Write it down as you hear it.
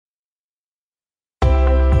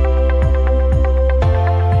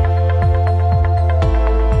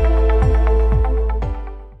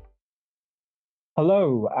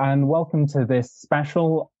Hello, and welcome to this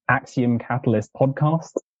special Axiom Catalyst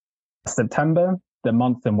podcast. September, the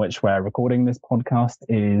month in which we're recording this podcast,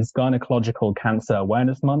 is Gynecological Cancer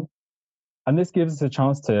Awareness Month. And this gives us a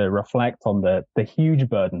chance to reflect on the huge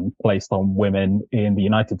burden placed on women in the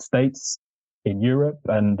United States, in Europe,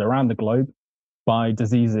 and around the globe by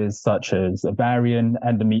diseases such as ovarian,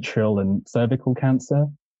 endometrial, and cervical cancer.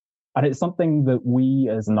 And it's something that we,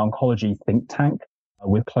 as an oncology think tank,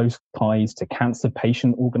 with close ties to cancer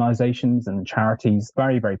patient organizations and charities,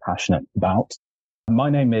 very, very passionate about. My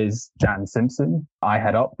name is Jan Simpson. I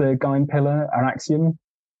head up the Gyn pillar at Axiom.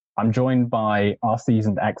 I'm joined by our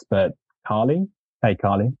seasoned expert, Carlie. Hey,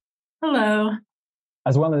 Carlie. Hello.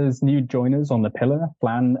 As well as new joiners on the pillar,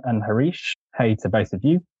 Flan and Harish. Hey to both of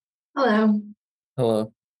you. Hello.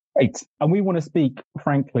 Hello. Great. And we want to speak,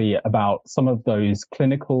 frankly, about some of those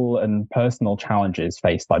clinical and personal challenges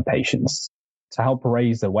faced by patients to help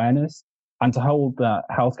raise awareness and to hold the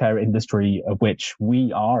healthcare industry, of which we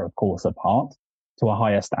are, of course, a part, to a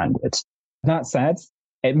higher standard. That said,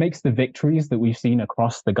 it makes the victories that we've seen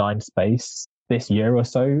across the Gyn space this year or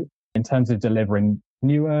so in terms of delivering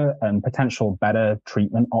newer and potential better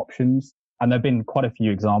treatment options. And there have been quite a few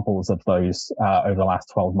examples of those over the last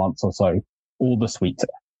 12 months or so, all the sweeter.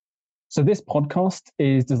 So this podcast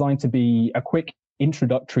is designed to be a quick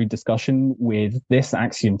introductory discussion with this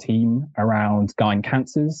Axiom team around Gyn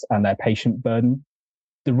cancers and their patient burden.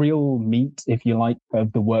 The real meat, if you like,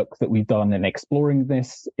 of the work that we've done in exploring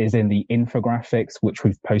this is in the infographics, which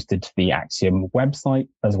we've posted to the Axiom website,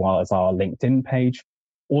 as well as our LinkedIn page,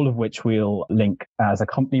 all of which we'll link as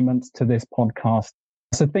accompaniment to this podcast.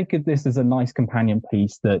 So think of this as a nice companion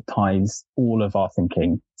piece that ties all of our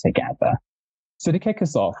thinking together. So to kick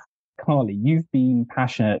us off, Carlie, you've been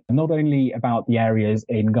passionate not only about the areas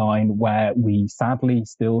in Gyn where we sadly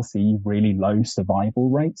still see really low survival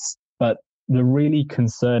rates, but the really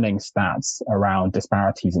concerning stats around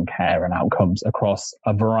disparities in care and outcomes across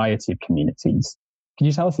a variety of communities. Can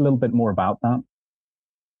you tell us a little bit more about that?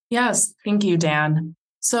 Yes, thank you, Dan.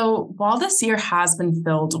 So while this year has been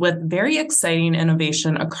filled with very exciting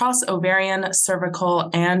innovation across ovarian,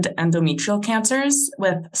 cervical, and endometrial cancers,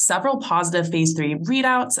 with several positive phase 3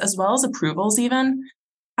 readouts, as well as approvals even,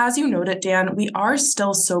 as you noted, Dan, we are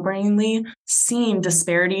still soberingly seeing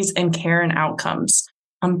disparities in care and outcomes,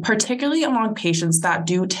 particularly among patients that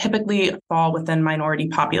do typically fall within minority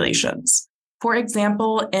populations. For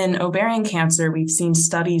example, in ovarian cancer, we've seen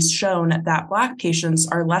studies shown that Black patients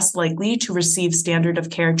are less likely to receive standard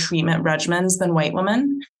of care treatment regimens than white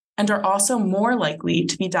women, and are also more likely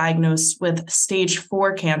to be diagnosed with stage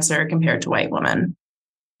 4 cancer compared to white women.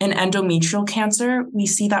 In endometrial cancer, we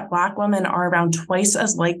see that Black women are around twice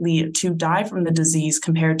as likely to die from the disease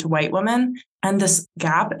compared to white women, and this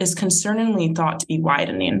gap is concerningly thought to be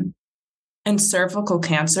widening. In cervical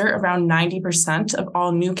cancer, around 90% of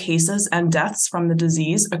all new cases and deaths from the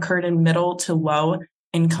disease occurred in middle to low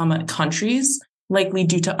income countries, likely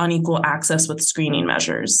due to unequal access with screening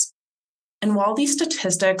measures. And while these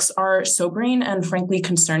statistics are sobering and frankly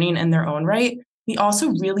concerning in their own right, we also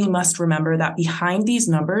really must remember that behind these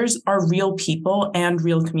numbers are real people and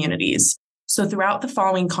real communities. So throughout the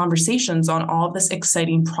following conversations on all of this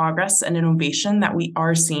exciting progress and innovation that we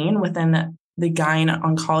are seeing within the Gyn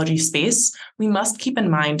oncology space, we must keep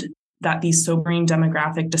in mind that these sobering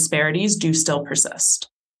demographic disparities do still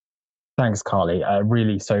persist. Thanks, Carlie.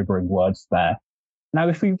 Really sobering words there. Now,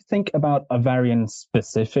 if we think about ovarian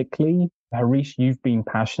specifically, Harish, you've been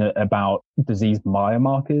passionate about disease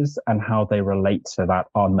biomarkers and how they relate to that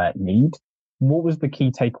unmet need. What was the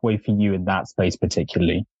key takeaway for you in that space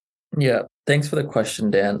particularly? Yeah, thanks for the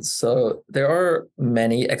question, Dan. So there are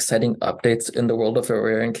many exciting updates in the world of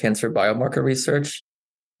ovarian cancer biomarker research,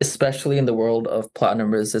 especially in the world of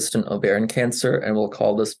platinum-resistant ovarian cancer, and we'll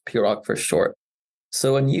call this PROC for short.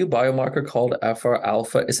 So a new biomarker called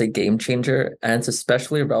FR-alpha is a game changer, and it's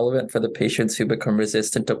especially relevant for the patients who become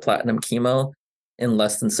resistant to platinum chemo in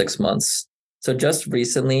less than 6 months. So just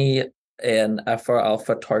recently, an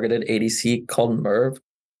FR-alpha targeted ADC called MERV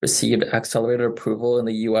received accelerated approval in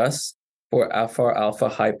the US for FR-alpha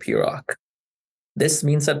high PROC. This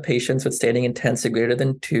means that patients with staining intensity greater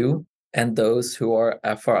than 2 and those who are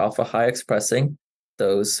FR-alpha high expressing,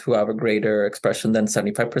 those who have a greater expression than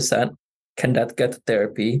 75%, can get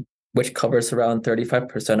therapy, which covers around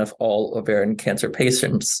 35% of all ovarian cancer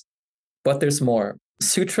patients. But there's more.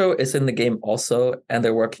 Sutro is in the game also, and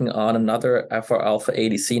they're working on another FR-alpha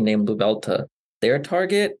ADC named Luvelta. Their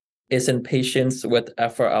target is in patients with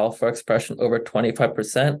FR-alpha expression over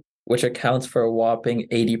 25%, which accounts for a whopping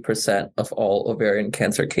 80% of all ovarian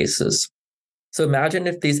cancer cases. So imagine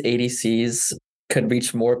if these ADCs could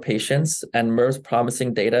reach more patients, and Merck's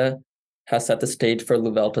promising data has set the stage for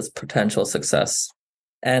Luvelta's potential success.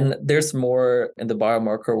 And there's more in the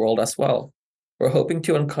biomarker world as well. We're hoping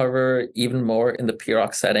to uncover even more in the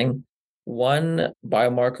PROC setting. One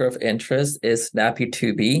biomarker of interest is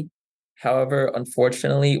NaPi2b. However,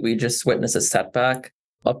 unfortunately, we just witnessed a setback.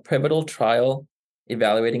 A pivotal trial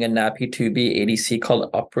evaluating a NaPi2b ADC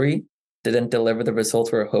called UpRi didn't deliver the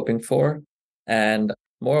results we were hoping for. And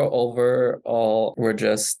moreover, we're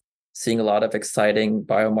just seeing a lot of exciting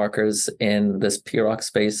biomarkers in this PROC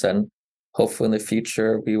space. And hopefully in the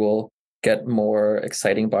future, we will get more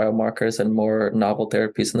exciting biomarkers and more novel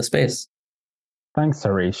therapies in the space. Thanks,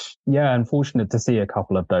 Harish. Yeah, unfortunate to see a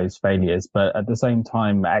couple of those failures, but at the same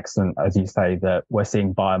time, excellent, as you say, that we're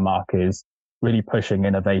seeing biomarkers really pushing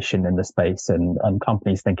innovation in the space and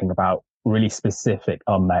companies thinking about really specific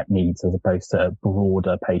unmet needs as opposed to a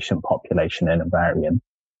broader patient population in ovarian.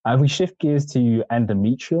 If we shift gears to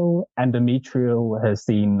endometrial has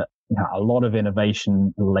seen a lot of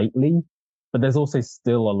innovation lately, but there's also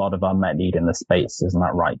still a lot of unmet need in the space. Isn't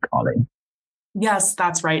that right, Carlie? Yes,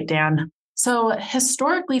 that's right, Dan. So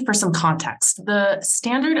historically, for some context, the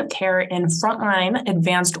standard of care in frontline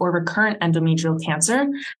advanced or recurrent endometrial cancer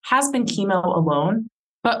has been chemo alone.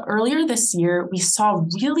 But earlier this year, we saw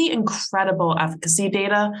really incredible efficacy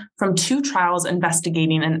data from 2 trials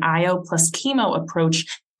investigating an IO plus chemo approach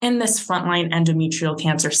in this frontline endometrial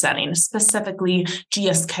cancer setting, specifically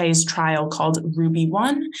GSK's trial called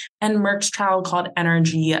Ruby-1 and Merck's trial called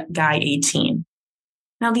Energy-Guy-18.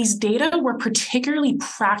 Now, these data were particularly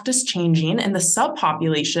practice-changing in the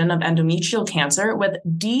subpopulation of endometrial cancer with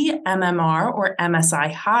dMMR or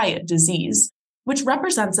MSI-high disease, which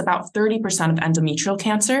represents about 30% of endometrial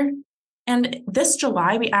cancer. And this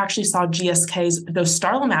July, we actually saw GSK's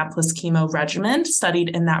dostarlimab plus chemo regimen studied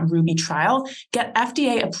in that Ruby trial get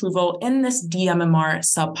FDA approval in this dMMR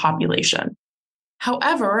subpopulation.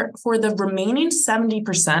 However, for the remaining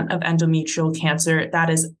 70% of endometrial cancer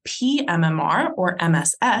that is pMMR or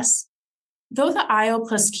MSS, though the IO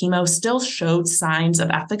plus chemo still showed signs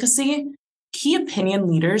of efficacy, key opinion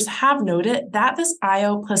leaders have noted that this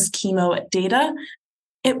IO plus chemo data,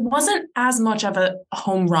 it wasn't as much of a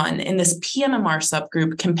home run in this pMMR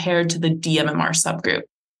subgroup compared to the dMMR subgroup,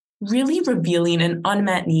 really revealing an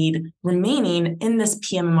unmet need remaining in this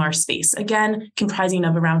pMMR space, again, comprising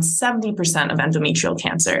of around 70% of endometrial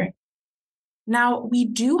cancer. Now, we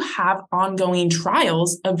do have ongoing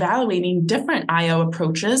trials evaluating different IO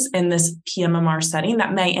approaches in this pMMR setting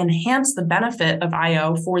that may enhance the benefit of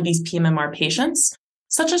IO for these pMMR patients,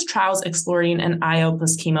 such as trials exploring an IO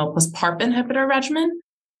plus chemo plus PARP inhibitor regimen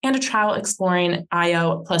and a trial exploring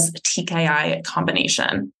IO plus TKI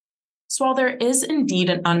combination. So while there is indeed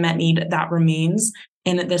an unmet need that remains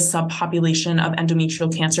in this subpopulation of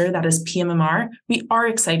endometrial cancer that is pMMR, we are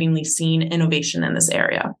excitingly seeing innovation in this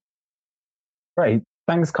area. Great.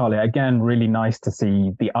 Thanks, Carlie. Again, really nice to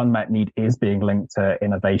see the unmet need is being linked to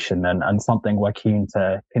innovation and something we're keen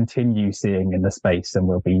to continue seeing in the space, and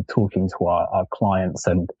we'll be talking to our clients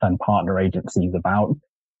and partner agencies about.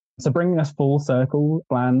 So bringing us full circle,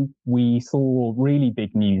 Flan, we saw really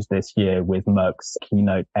big news this year with Merck's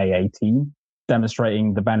Keynote A18,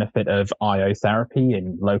 demonstrating the benefit of IO therapy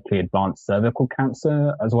in locally advanced cervical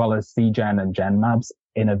cancer, as well as Seagen and Genmab's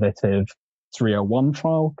innovative 301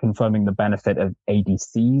 trial, confirming the benefit of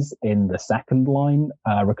ADCs in the second line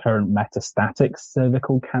recurrent metastatic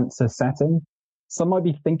cervical cancer setting. Some might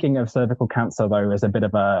be thinking of cervical cancer, though, as a bit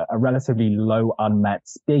of a relatively low unmet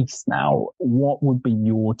space now. What would be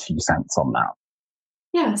your 2 cents on that?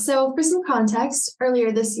 Yeah, so for some context,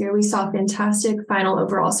 earlier this year, we saw fantastic final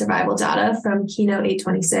overall survival data from Keynote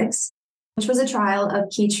 826, which was a trial of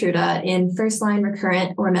Keytruda in first-line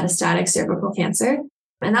recurrent or metastatic cervical cancer,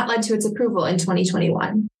 and that led to its approval in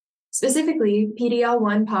 2021. Specifically,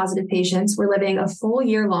 PD-L1 positive patients were living a full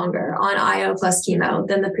year longer on IO plus chemo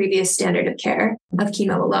than the previous standard of care of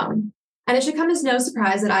chemo alone. And it should come as no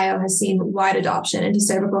surprise that IO has seen wide adoption into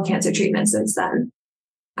cervical cancer treatment since then.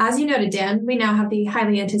 As you noted, Dan, we now have the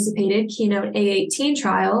highly anticipated Keynote A18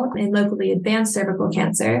 trial in locally advanced cervical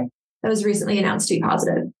cancer that was recently announced to be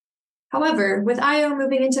positive. However, with IO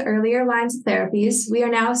moving into earlier lines of therapies, we are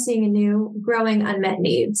now seeing a new growing unmet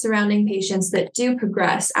need surrounding patients that do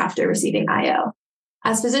progress after receiving IO,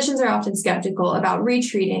 as physicians are often skeptical about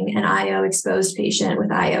retreating an IO-exposed patient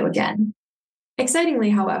with IO again. Excitingly,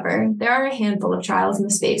 however, there are a handful of trials in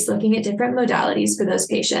the space looking at different modalities for those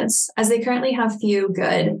patients, as they currently have few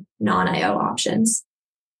good non-IO options.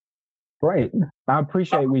 Great. I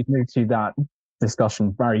appreciate we've moved to that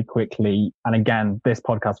discussion very quickly. And again, this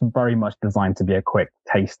podcast is very much designed to be a quick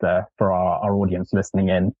taster for our audience listening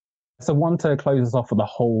in. So one to close us off for the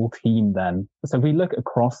whole team then. So if we look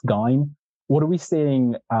across Gyn, what are we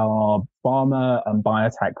seeing our pharma and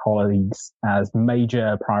biotech colleagues as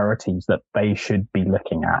major priorities that they should be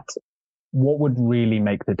looking at? What would really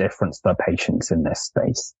make the difference for patients in this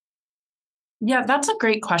space? Yeah, that's a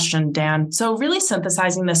great question, Dan. So really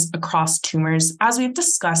synthesizing this across tumors, as we've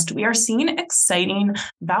discussed, we are seeing exciting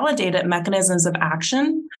validated mechanisms of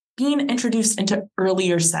action being introduced into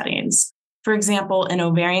earlier settings. For example, in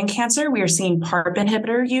ovarian cancer, we are seeing PARP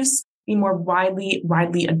inhibitor use be more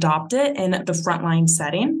widely adopted in the frontline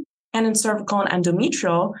setting. And in cervical and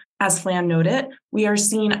endometrial, as Flan noted, we are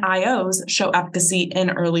seeing IOs show efficacy in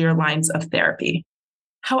earlier lines of therapy.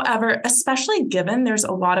 However, especially given there's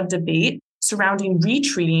a lot of debate surrounding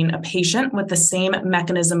retreating a patient with the same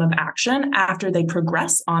mechanism of action after they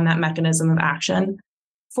progress on that mechanism of action,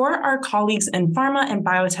 for our colleagues in pharma and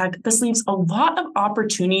biotech, this leaves a lot of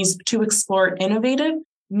opportunities to explore innovative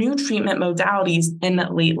new treatment modalities in the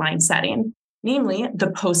late line setting, namely the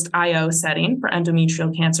post-IO setting for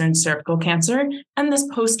endometrial cancer and cervical cancer, and this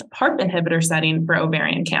post-PARP inhibitor setting for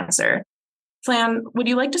ovarian cancer. Flan, would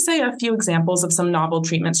you like to say a few examples of some novel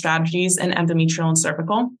treatment strategies in endometrial and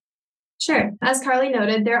cervical? Sure. As Carlie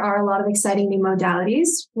noted, there are a lot of exciting new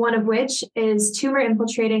modalities, one of which is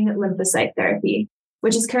tumor-infiltrating lymphocyte therapy,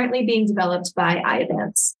 which is currently being developed by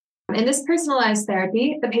Iovance. In this personalized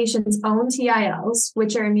therapy, the patient's own TILs,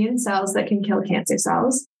 which are immune cells that can kill cancer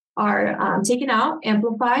cells, are taken out,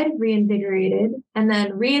 amplified, reinvigorated, and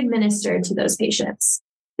then readministered to those patients.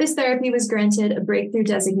 This therapy was granted a breakthrough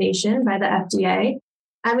designation by the FDA,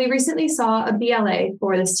 and we recently saw a BLA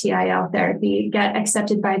for this TIL therapy get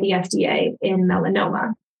accepted by the FDA in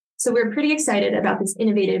melanoma. So we're pretty excited about this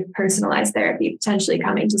innovative personalized therapy potentially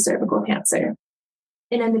coming to cervical cancer.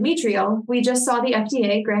 In endometrial, we just saw the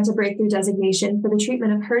FDA grant a breakthrough designation for the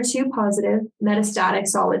treatment of HER2-positive metastatic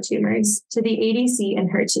solid tumors to the ADC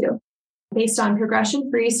and HER2, based on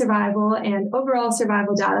progression-free survival and overall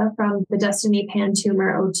survival data from the Destiny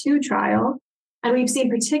Pan-Tumor02 trial. And we've seen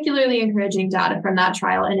particularly encouraging data from that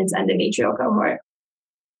trial in its endometrial cohort.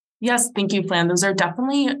 Yes, thank you, Flan. Those are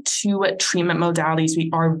definitely two treatment modalities we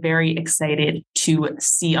are very excited to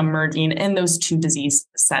see emerging in those two disease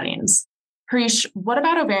settings. Harish, what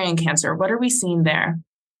about ovarian cancer? What are we seeing there?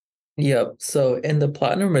 Yep. So in the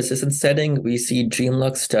platinum-resistant setting, we see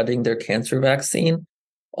Genelux studying their cancer vaccine,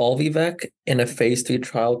 Olvivec, in a phase 3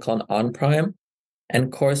 trial called OnPrime,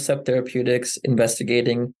 and Corcept Therapeutics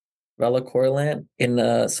investigating relacorilant in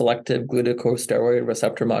a selective glucocorticoid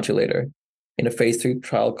receptor modulator in a phase 3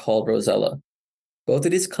 trial called Rosella. Both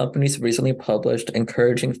of these companies recently published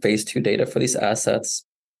encouraging phase 2 data for these assets,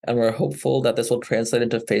 and we're hopeful that this will translate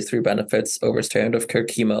into phase 3 benefits over standard of care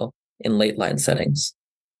chemo in late line settings.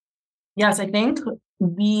 Yes, I think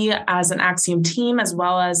we as an Axiom team, as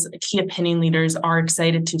well as key opinion leaders, are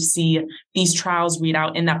excited to see these trials read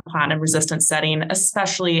out in that platinum-resistant setting,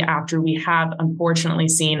 especially after we have unfortunately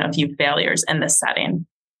seen a few failures in this setting.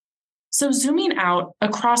 So zooming out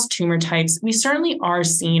across tumor types, we certainly are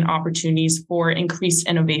seeing opportunities for increased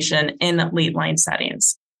innovation in late-line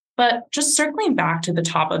settings. But just circling back to the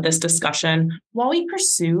top of this discussion, while we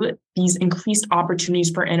pursue these increased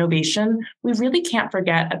opportunities for innovation, we really can't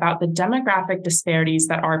forget about the demographic disparities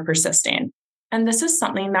that are persisting. And this is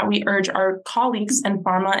something that we urge our colleagues in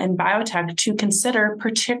pharma and biotech to consider,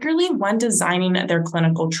 particularly when designing their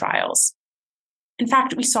clinical trials. In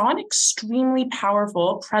fact, we saw an extremely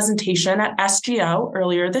powerful presentation at SGO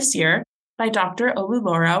earlier this year by Dr.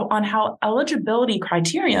 Oluloro on how eligibility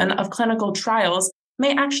criterion of clinical trials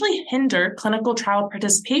may actually hinder clinical trial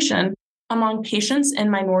participation among patients in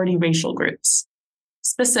minority racial groups.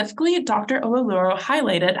 Specifically, Dr. Oluloro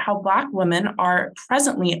highlighted how Black women are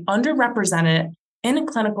presently underrepresented in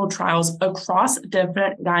clinical trials across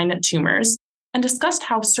different gyn tumors and discussed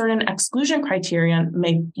how certain exclusion criterion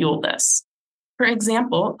may fuel this. For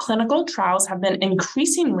example, clinical trials have been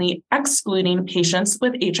increasingly excluding patients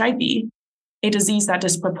with HIV, a disease that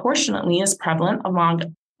disproportionately is prevalent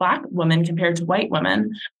among Black women compared to white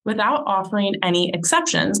women, without offering any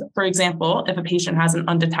exceptions. For example, if a patient has an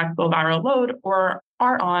undetectable viral load or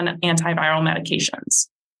are on antiviral medications.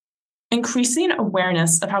 Increasing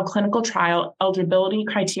awareness of how clinical trial eligibility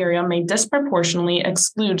criteria may disproportionately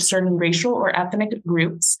exclude certain racial or ethnic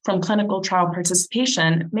groups from clinical trial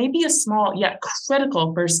participation may be a small yet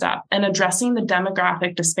critical first step in addressing the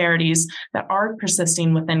demographic disparities that are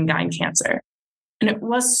persisting within gyn cancer. And it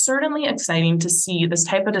was certainly exciting to see this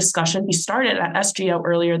type of discussion be started at SGO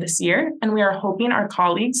earlier this year, and we are hoping our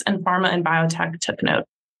colleagues in pharma and biotech took note.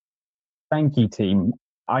 Thank you, team.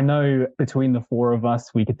 I know between the four of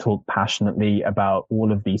us, we could talk passionately about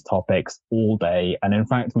all of these topics all day. And in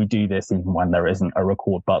fact, we do this even when there isn't a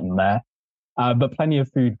record button there. But plenty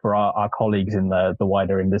of food for our colleagues in the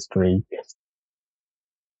wider industry.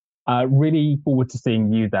 Really forward to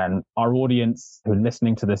seeing you then, our audience who are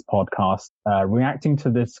listening to this podcast, reacting to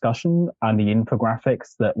the discussion and the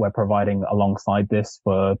infographics that we're providing alongside this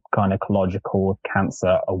for Gynecological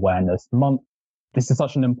Cancer Awareness Month. This is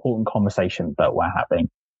such an important conversation that we're having.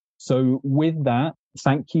 So with that,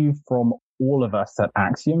 thank you from all of us at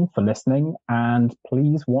Axiom for listening, and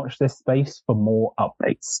please watch this space for more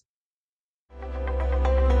updates.